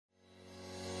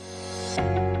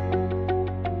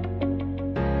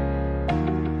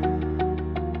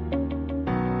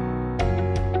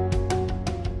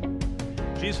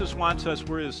Jesus wants us,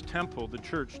 we're his temple, the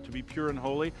church, to be pure and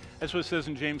holy. That's what it says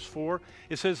in James 4.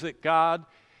 It says that God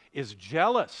is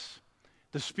jealous.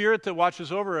 The Spirit that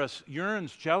watches over us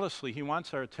yearns jealously. He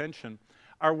wants our attention.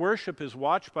 Our worship is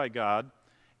watched by God,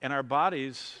 and our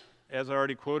bodies, as I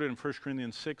already quoted in 1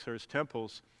 Corinthians 6, are his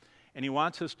temples, and he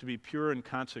wants us to be pure and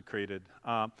consecrated.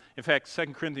 In fact,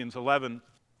 2 Corinthians 11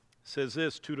 says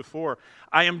this, 2-4,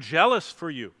 I am jealous for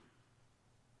you.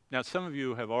 Now, some of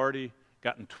you have already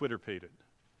gotten Twitter-pated.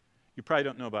 You probably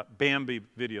don't know about Bambi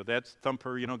video. That's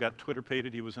Thumper, got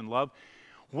Twitter-pated. He was in love.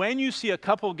 When you see a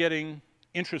couple getting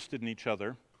interested in each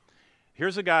other,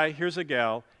 here's a guy, here's a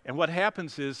gal, and what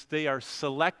happens is they are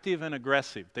selective and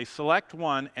aggressive. They select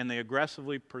one and they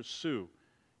aggressively pursue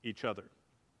each other.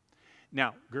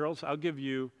 Now, girls, I'll give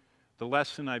you the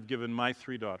lesson I've given my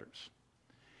 3 daughters.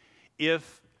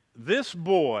 If this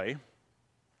boy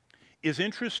is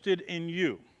interested in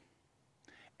you,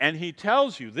 and he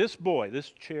tells you, this boy, this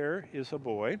chair is a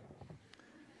boy,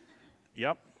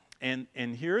 yep, and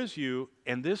here is you,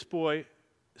 and this boy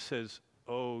says,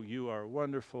 oh, you are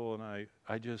wonderful, and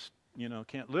I just,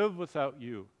 can't live without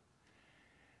you.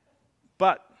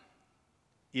 But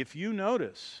if you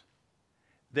notice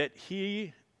that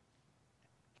he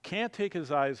can't take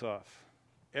his eyes off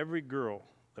every girl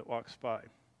that walks by,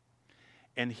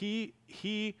 and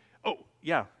oh,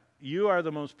 yeah, you are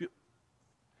the most beautiful.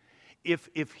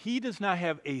 If he does not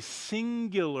have a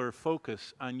singular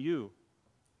focus on you,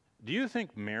 do you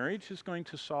think marriage is going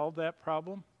to solve that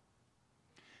problem?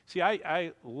 See,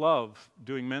 I love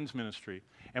doing men's ministry,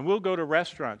 and we'll go to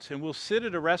restaurants, and we'll sit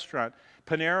at a restaurant,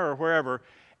 Panera or wherever,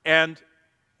 and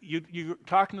you're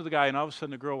talking to the guy, and all of a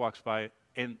sudden a girl walks by,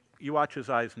 and you watch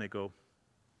his eyes, and they go.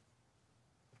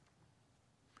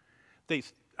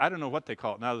 I don't know what they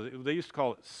call it now. They used to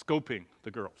call it scoping the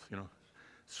girls,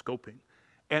 scoping.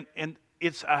 And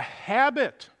it's a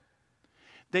habit.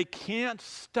 They can't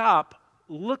stop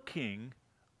looking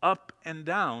up and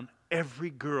down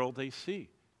every girl they see.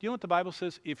 Do you know what the Bible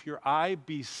says? If your eye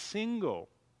be single,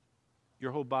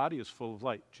 your whole body is full of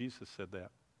light. Jesus said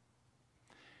that.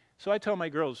 So I tell my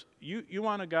girls, you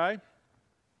want a guy?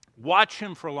 Watch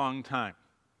him for a long time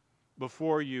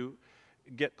before you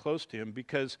get close to him,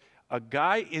 because a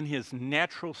guy in his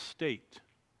natural state,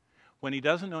 when he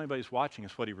doesn't know anybody's watching,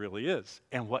 is what he really is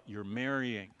and what you're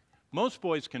marrying. Most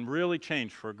boys can really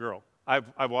change for a girl.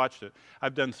 I've watched it.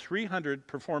 I've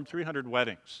performed 300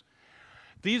 weddings.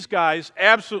 These guys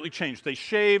absolutely change. They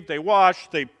shave, they wash,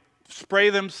 they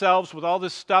spray themselves with all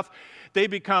this stuff. They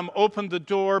become open the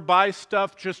door, buy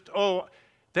stuff,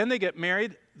 then they get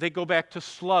married, they go back to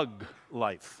slug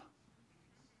life,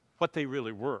 what they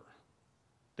really were.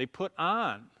 They put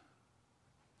on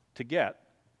to get,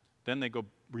 then they go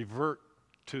revert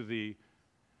to the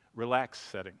relaxed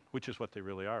setting, which is what they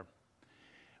really are.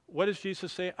 What does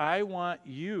Jesus say? I want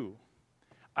you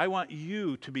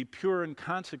to be pure and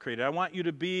consecrated. I want you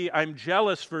to be, I'm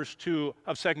jealous, verse 2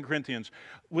 of 2 Corinthians.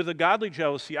 With a godly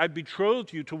jealousy, I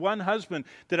betrothed you to one husband,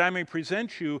 that I may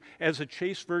present you as a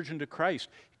chaste virgin to Christ.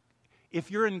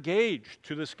 If you're engaged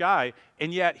to this guy,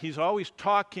 and yet he's always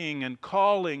talking and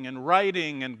calling and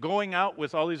writing and going out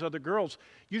with all these other girls,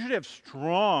 you should have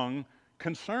strong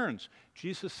concerns.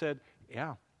 Jesus said,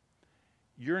 yeah,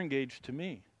 you're engaged to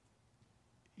me.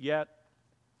 Yet,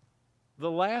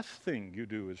 the last thing you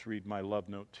do is read my love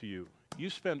note to you. You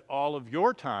spend all of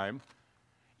your time,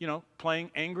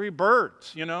 playing Angry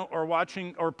Birds, or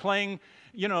watching or playing,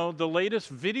 the latest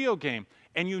video game,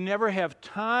 and you never have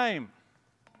time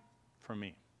for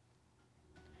me.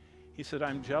 He said,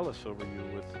 I'm jealous over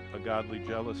you with a godly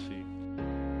jealousy.